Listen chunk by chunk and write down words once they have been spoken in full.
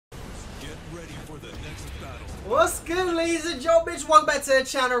What's good, ladies and gentlemen? Welcome back to the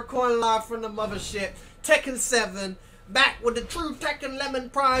channel, recording live from the mothership. Tekken 7, back with the True Tekken Lemon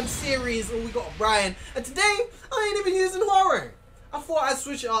Prime series, and we got Brian. And today, I ain't even using Hwoarang. I thought I'd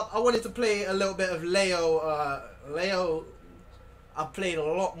switch it up. I wanted to play a little bit of Leo. Leo, I played a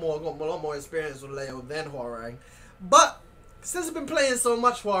lot more, got a lot more experience with Leo than Hwoarang. But since I've been playing so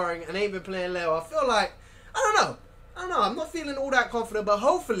much Hwoarang and ain't been playing Leo, I feel like, I don't know. I'm not feeling all that confident, but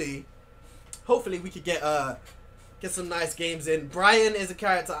hopefully we could get some nice games in. Brian is a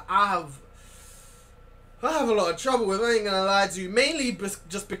character I have a lot of trouble with. I ain't gonna lie to you, mainly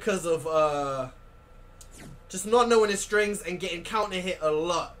just because of just not knowing his strings and getting counter hit a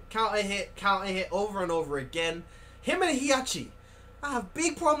lot, counter hit over and over again. Him and Hiachi, I have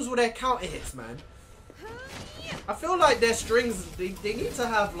big problems with their counter hits, man. I feel like their strings, they need to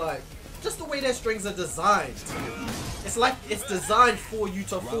have like just the way their strings are designed. It's like it's designed for you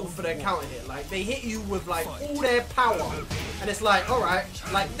to fall for their counter hit. Like they hit you with like all their power, and it's like, all right,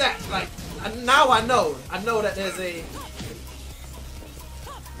 like that. Like, and now I know that there's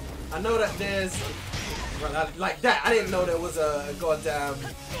well, like that. I didn't know there was a goddamn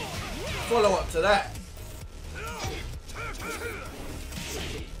follow up to that.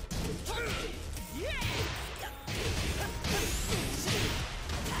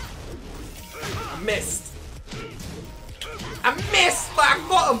 I missed, but I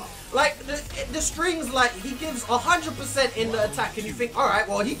got him. Like the strings, like he gives 100% in the attack, and you think, all right,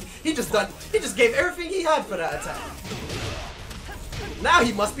 well he just gave everything he had for that attack. Now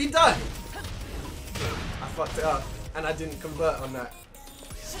he must be done. I fucked it up, and I didn't convert on that.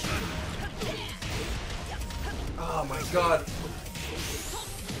 Oh my god.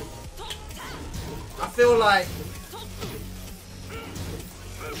 I feel like,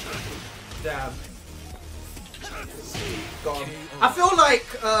 damn. God. I feel like,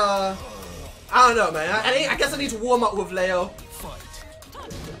 I don't know, man. I guess I need to warm up with Leo.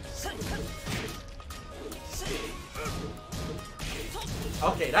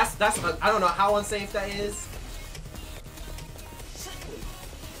 Okay, that's I don't know how unsafe that is.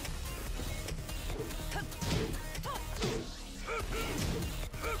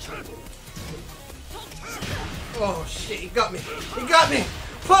 Oh shit, he got me. He got me.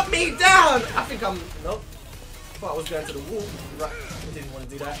 Put me down. I think I'm, nope. I thought I was going to the wall. Right, I didn't want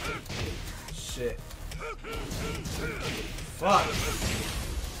to do that. Shit. Fuck.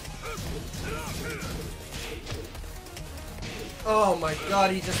 Oh my god,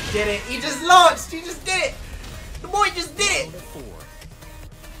 he just did it. He just launched. He just did it. The boy just did it.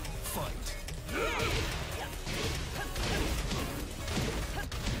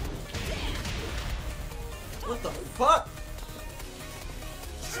 What the fuck?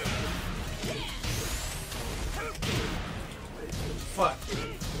 Fuck.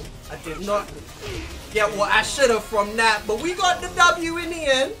 I did not get what I should have from that, but we got the W in the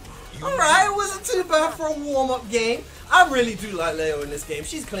end. Alright, it wasn't too bad for a warm-up game. I really do like Leo in this game.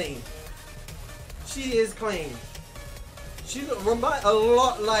 She's clean. She is clean. She reminds a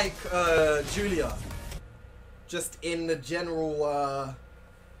lot like Julia. Just in the general,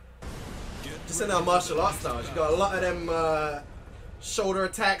 just in her martial arts style. She got a lot of them shoulder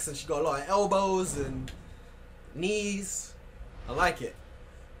attacks, and she got a lot of elbows and knees. I like it.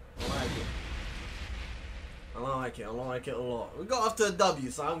 I like it. I like it. I like it a lot. We got off to a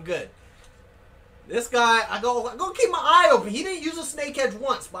W, so I'm good. This guy, I gotta keep my eye open. He didn't use a snake edge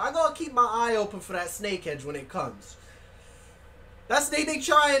once, but I gotta keep my eye open for that snake edge when it comes. That's they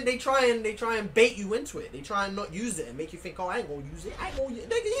try and bait you into it. They try and not use it and make you think, oh, I ain't gonna use it. I ain't gonna use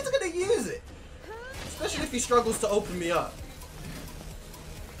it. He's gonna use it, especially if he struggles to open me up.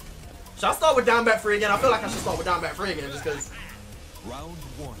 Should I start with down back 3 again? I feel like I should start with down back 3 again, just because. Round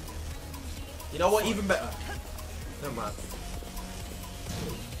 1. You know what? Even better. Never mind.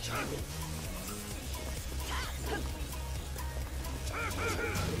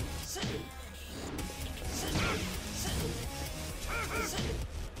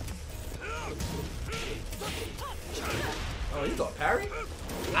 Oh, you got a parry?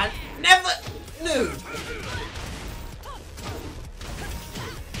 I never knew.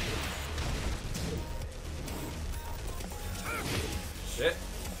 Shit.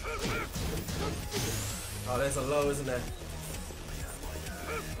 Oh, there's a low, isn't there?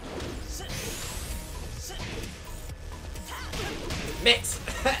 Mix.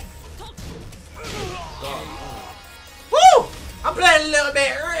 Woo! I'm playing a little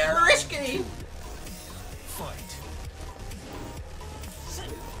bit risky. Fight.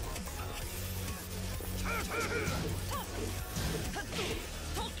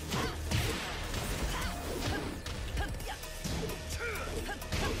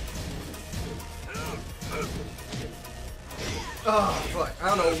 Oh, fuck. I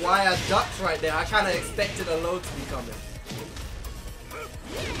don't know why I ducked right there. I kind of expected a load to be coming.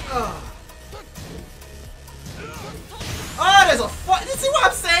 Oh, there's a fuck. You see what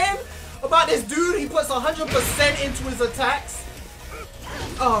I'm saying about this dude? He puts 100% into his attacks.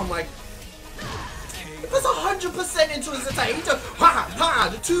 Oh my. He puts 100% into his attack. He just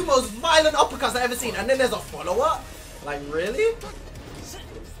the two most violent uppercuts I've ever seen. And then there's a follow-up. Like, really?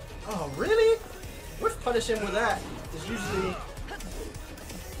 Oh, really? We'll punish him with that. It's usually.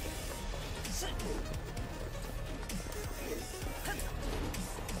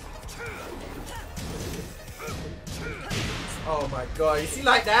 Oh my god, you see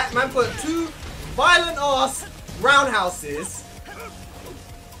like that? Man put two violent ass roundhouses.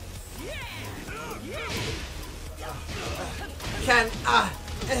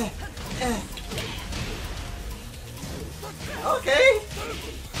 Okay.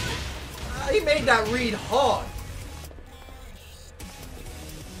 He made that read hard.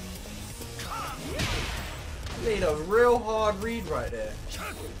 He made a real hard read right there.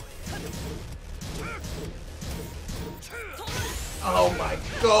 Oh my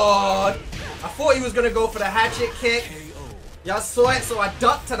god! I thought he was gonna go for the hatchet kick. Y'all saw it, so I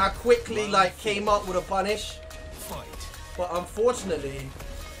ducked and I quickly like came up with a punish. But unfortunately,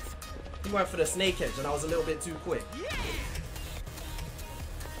 he went for the snake edge and I was a little bit too quick.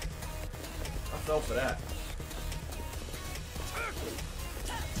 I fell for that.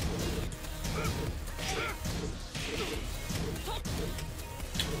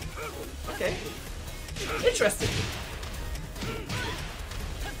 Okay. Interesting.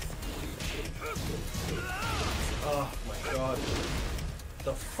 Oh my god.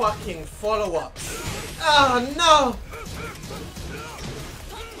 The fucking follow-ups. Oh no!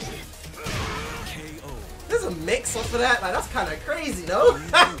 There's a mix off of that. Like, that's kind of crazy, no?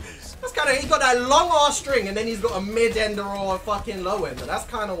 That's kind of, he got that long ass string and then he's got a mid-ender or a fucking low ender. That's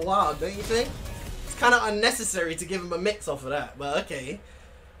kind of wild, don't you think? It's kind of unnecessary to give him a mix off of that, but okay.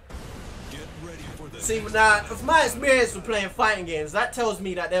 See, now, from my experience with playing fighting games, that tells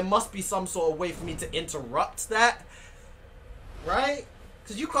me that there must be some sort of way for me to interrupt that, right?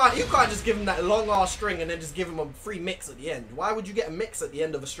 Because you can't just give him that long ass string and then just give him a free mix at the end. Why would you get a mix at the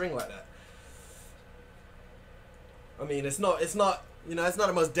end of a string like that? I mean, it's not, you know, it's not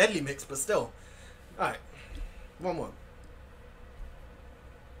the most deadly mix, but still. All right, one more.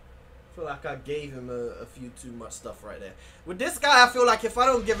 I feel like I gave him a few too much stuff right there. With this guy, I feel like if I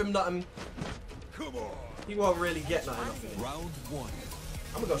don't give him nothing, he won't really get nothing off of it. Round one.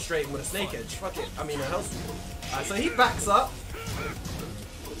 I'm gonna go straight in with a snake edge. Fuck it. I mean, a hell sweep. Alright, so he backs up.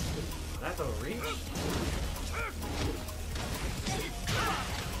 That don't reach.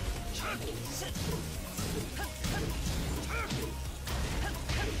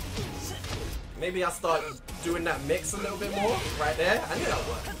 Maybe I'll start doing that mix a little bit more right there. I knew that would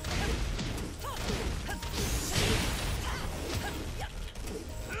work.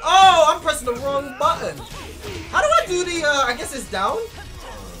 Oh, I'm pressing the wrong button. How do I do the, I guess it's down?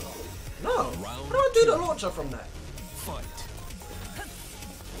 No. How do I do the launcher from that?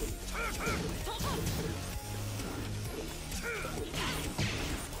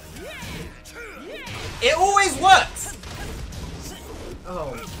 It always works!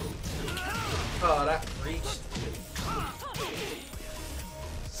 Oh. Oh, that reached.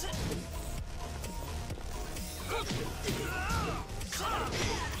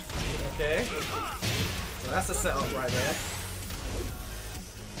 Okay. So that's a setup right there.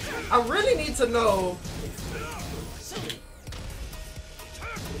 I really need to know.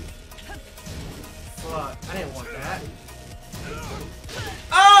 Fuck, I didn't want that.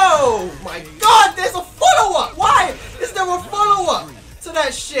 Oh my god, there's a follow-up! Why is there a follow-up to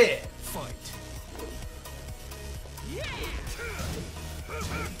that shit?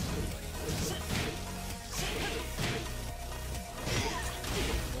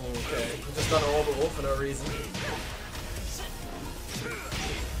 Okay, I just done an orbital for no reason.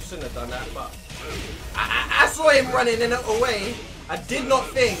 Shouldn't have done that, but I saw him running in away. I did not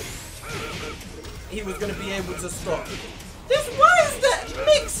think he was gonna be able to stop. Why is that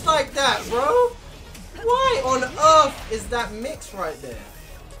mixed like that, bro? Why on earth is that mixed right there?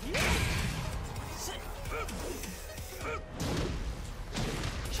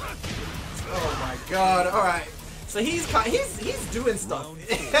 Oh my god! All right, so he's doing stuff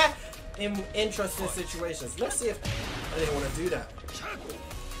in interesting situations. Let's see if I didn't want to do that.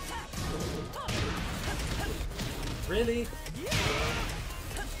 Really?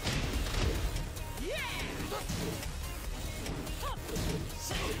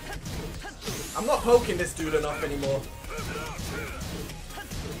 I'm not poking this dude enough anymore.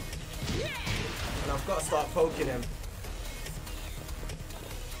 And I've got to start poking him.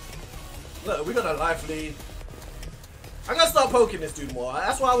 Look, we got a life lead. I'm gonna start poking this dude more.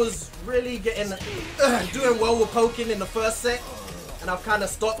 That's why I was really getting doing well with poking in the first set, and I've kind of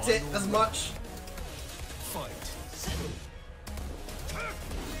stopped it as much.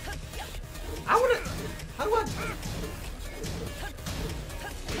 I wanna. How do I?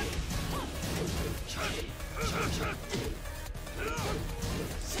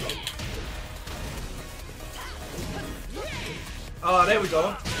 Oh, there we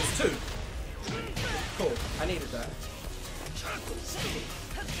go. It's 2. Cool. I needed that.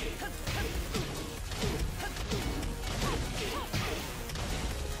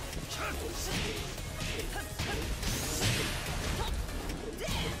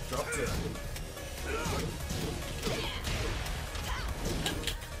 Dropped it.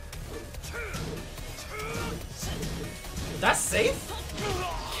 That's safe?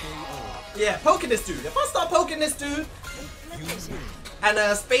 Yeah, poking this dude. If I start poking this dude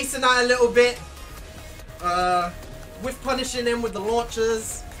and spacing out a little bit, with punishing him with the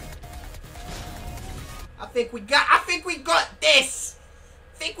launchers, I think we got this.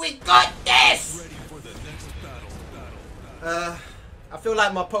 I feel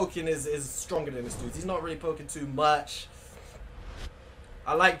like my poking is stronger than this dude's. He's not really poking too much.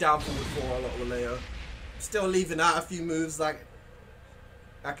 I like down forward 4 a lot with Leo. Still leaving out a few moves like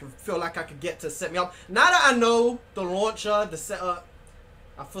I can feel like I could get to set me up. Now that I know the launcher, the setup,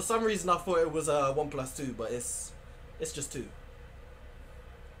 for some reason I thought it was 1+2, but it's just 2.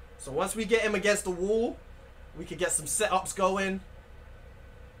 So once we get him against the wall, we can get some setups going.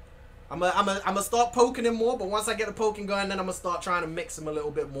 I'm gonna start poking him more, but once I get the poking going, then I'm gonna start trying to mix him a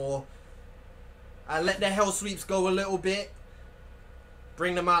little bit more. I let the hell sweeps go a little bit,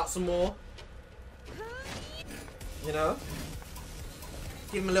 bring them out some more. You know,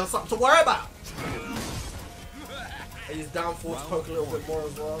 give him a little something to worry about. I use down forward to poke a little bit more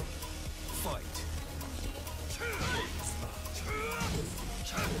as well. What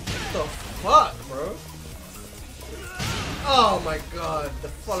the fuck, bro? Oh my god, the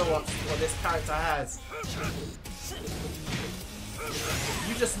follow-ups what this character has.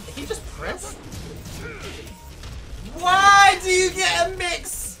 He just pressed? Why do you get a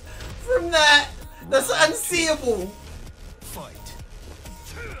mix from that? That's unseeable.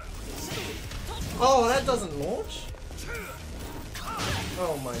 Oh, that doesn't launch?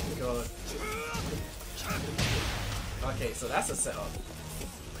 Oh my god. Okay, so that's a setup.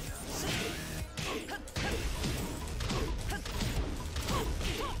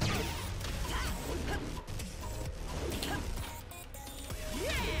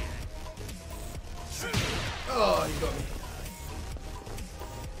 Oh, you got me.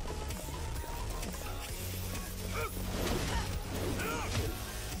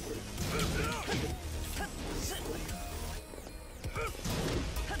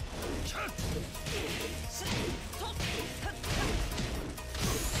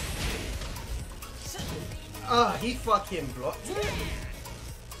 Ah, he fucking blocked it.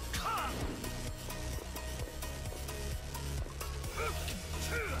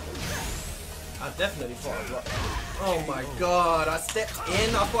 I definitely thought I blocked. Oh my god, I stepped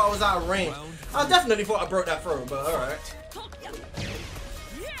in. I thought I was out of range. I definitely thought I broke that throw, but alright.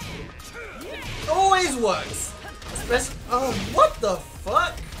 Always works. Especially. Oh, what the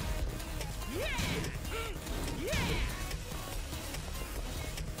fuck?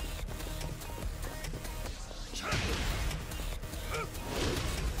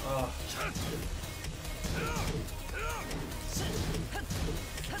 Oh.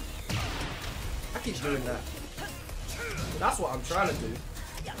 I keep doing that. That's what I'm trying to do.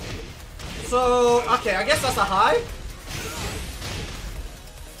 So, okay, I guess that's a high.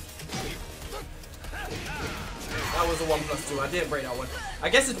 That was a 1+2. I didn't break that one. I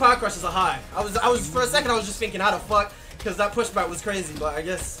guess his power crush is a high. I was for a second I was just thinking how the fuck, because that pushback was crazy, but I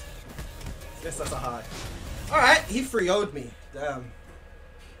guess that's a high. Alright, he 3-0'd me. Damn.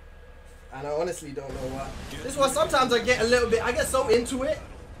 And I honestly don't know why. This one, sometimes I get a little bit, I get so into it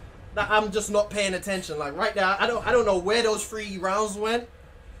that I'm just not paying attention. Like right now, I don't know where those 3 rounds went.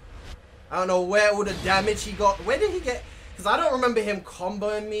 I don't know where all the damage he got. Where did he get? Because I don't remember him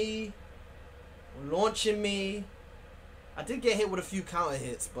comboing me, launching me. I did get hit with a few counter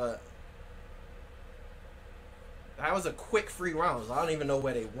hits, but that was a quick 3 rounds. I don't even know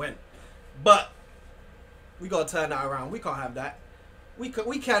where they went. But we gotta turn that around. We can't have that. We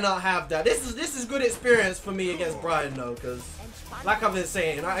cannot have that. This is good experience for me against Brian though, because like I've been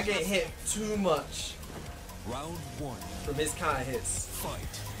saying, I get hit too much. Round 1 from his counter hits. Fight.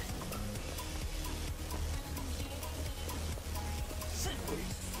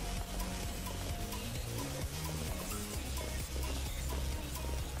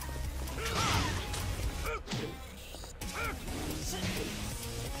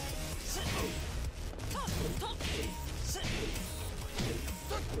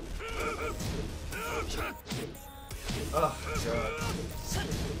 Oh god.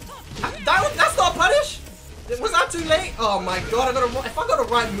 That's not a punish? Was that too late? Oh my god, if I got a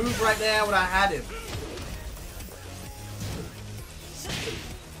right move right there, I would have had him.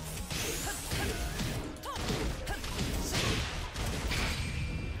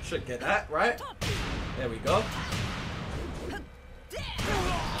 Should get that, right? There we go.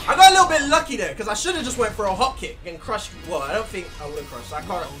 I got a little bit lucky there, because I should have just went for a hop kick and crushed. Well, I don't think I would have crushed. I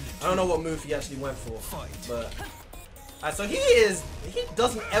don't know what move he actually went for. But so he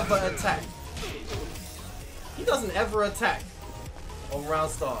doesn't ever attack. He doesn't ever attack on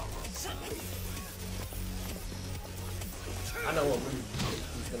round start. I know what move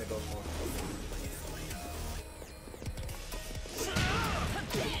he's gonna go for.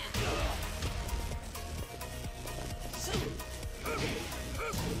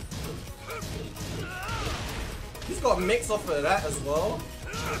 He's got a mix off of that as well.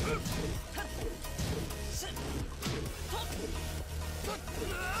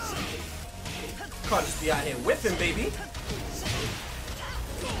 Can't just be out here whipping, baby.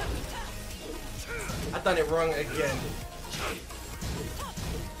 I done it wrong again.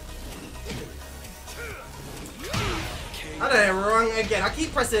 I done it wrong again. I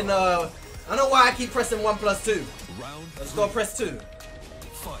keep pressing, I don't know why I keep pressing 1+2. Let's go press 2.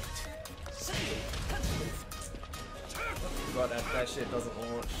 God, that shit doesn't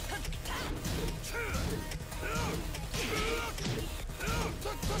launch.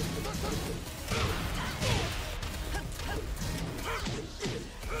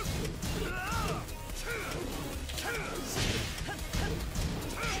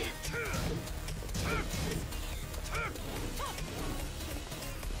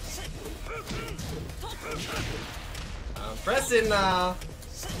 I'm pressing now.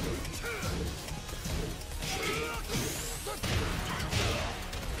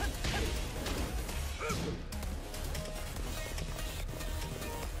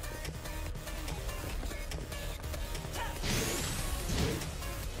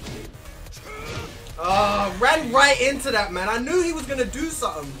 Ran right into that, man. I knew he was gonna do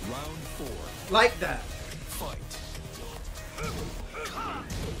something like that.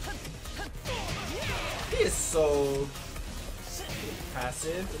 He is so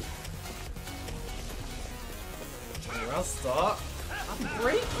passive. I'll start. I'm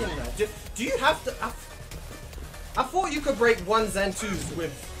breaking that. Do you have to? I thought you could break 1s and 2s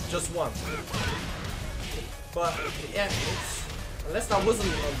with just one. But yeah, unless that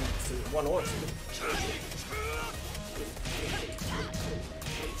wasn't 1 or 2.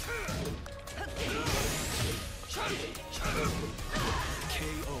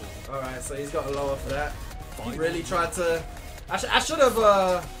 Alright, so he's got a lower for that. He really tried to. I should have.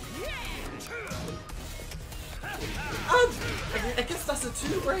 I guess that's a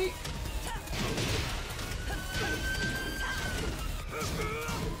 2 break.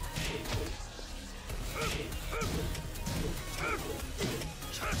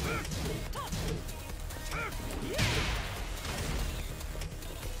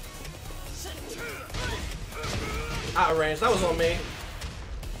 Out of range. That was on me.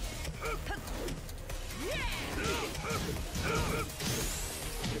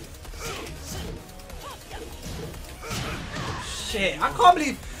 Shit! I can't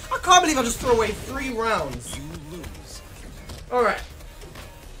believe I just threw away 3 rounds. All right.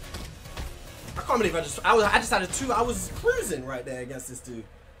 I can't believe I just had a 2. I was cruising right there against this dude.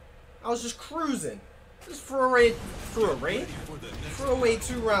 I was just cruising. Just threw away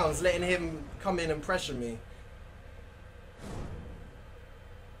 2 rounds, letting him come in and pressure me.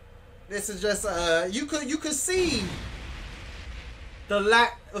 This is just you could see the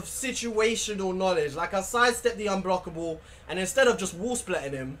lack of situational knowledge. Like, I sidestepped the unblockable, and instead of just wall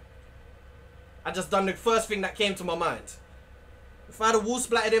splitting him, I just done the first thing that came to my mind. If I had a wall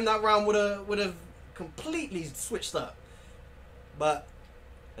splatted him, that round would have completely switched up. But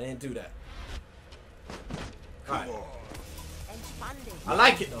I didn't do that. Alright. I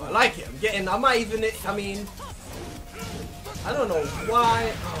like it though. I like it. I mean, I don't know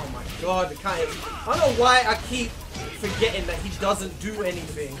why. Oh my god, I don't know why I keep forgetting that he doesn't do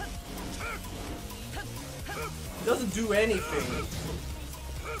anything. He doesn't do anything.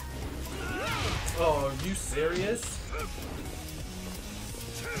 Oh, are you serious?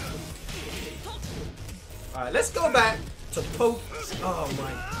 Alright, let's go back to poke. Oh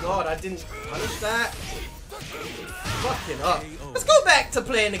my god, I didn't punish that. Fucking up. Let's go back to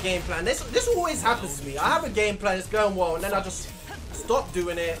playing the game plan. This always happens to me. I have a game plan, it's going well, and then I just stop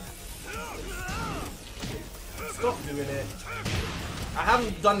doing it. Stop doing it. I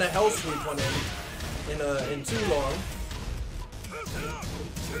haven't done the hell sweep on him in too long.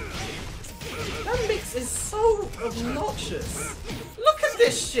 That mix mix is so obnoxious. Look at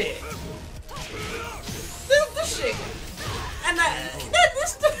this shit. This shit. And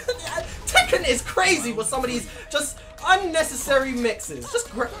Tekken is crazy with some of these just unnecessary mixes.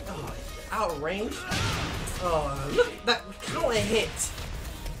 Just out of range. Oh, look at that counter hit.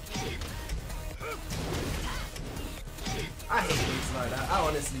 I hate things like that. I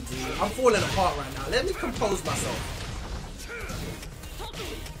honestly do. I'm falling apart right now. Let me compose myself.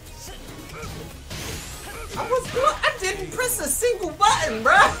 I didn't press a single button,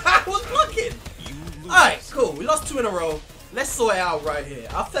 bruh. I was looking. Alright, cool. We lost 2 in a row. Let's sort it out right here.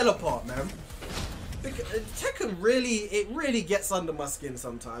 I fell apart, man. Tekken really gets under my skin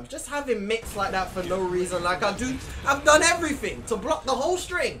sometimes. Just having mix like that for no reason, like I do. I've done everything to block the whole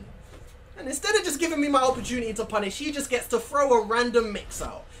string. And instead of just giving me my opportunity to punish, he just gets to throw a random mix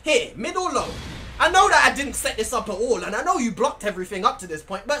out. Here, mid or low. I know that I didn't set this up at all, and I know you blocked everything up to this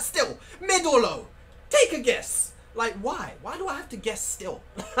point, but still, mid or low. Take a guess. Like, why? Why do I have to guess still?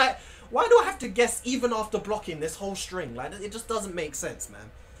 Like, why do I have to guess even after blocking this whole string? Like, it just doesn't make sense, man.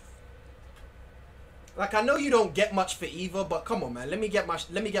 Like, I know you don't get much for either, but come on, man. Let me get my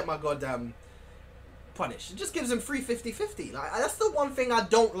goddamn punish. It just gives him free 50-50. Like, that's the one thing I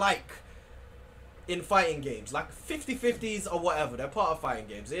don't like in fighting games. Like, 50-50s or whatever. They're part of fighting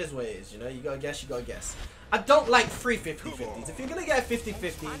games. It is what it is, you know? You gotta guess, you gotta guess. I don't like free 50-50s. If you're gonna get a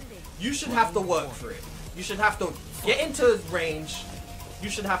 50-50, you should have to work for it. You should have to get into range. You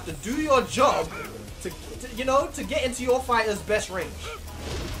should have to do your job to you know, to get into your fighter's best range.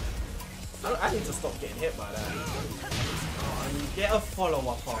 I need to stop getting hit by that. Oh, and you get a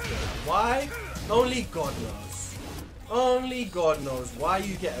follow-up after that. Why? Only God knows. Only God knows why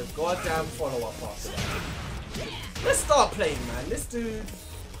you get a goddamn follow-up after that. Let's start playing, man. This dude...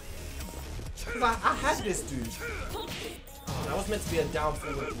 I had this dude. Oh, that was meant to be a down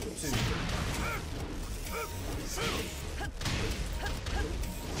forward too.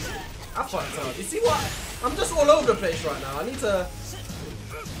 I fucked up. You see what? I'm just all over the place right now. I need to...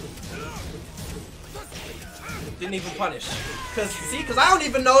 Didn't even punish. Because I don't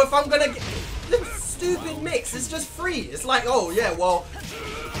even know if I'm gonna get... This stupid mix. It's just free. It's like, oh yeah, well...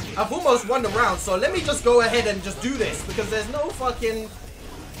 I've almost won the round, so let me just go ahead and just do this. Because there's no fucking...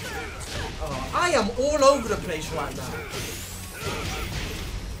 Oh, I am all over the place right now.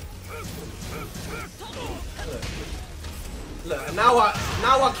 Look, and now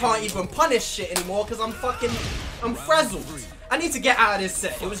I can't even punish shit anymore because I'm frazzled. I need to get out of this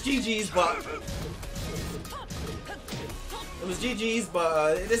set. It was GG's, but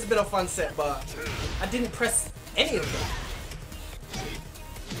this has been a fun set, but I didn't press any of them.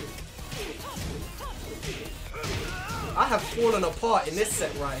 I have fallen apart in this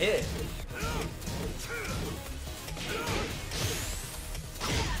set right here.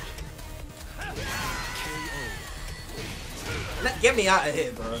 Get me out of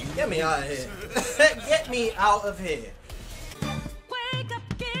here, bro. Get me out of here. Get me out of here.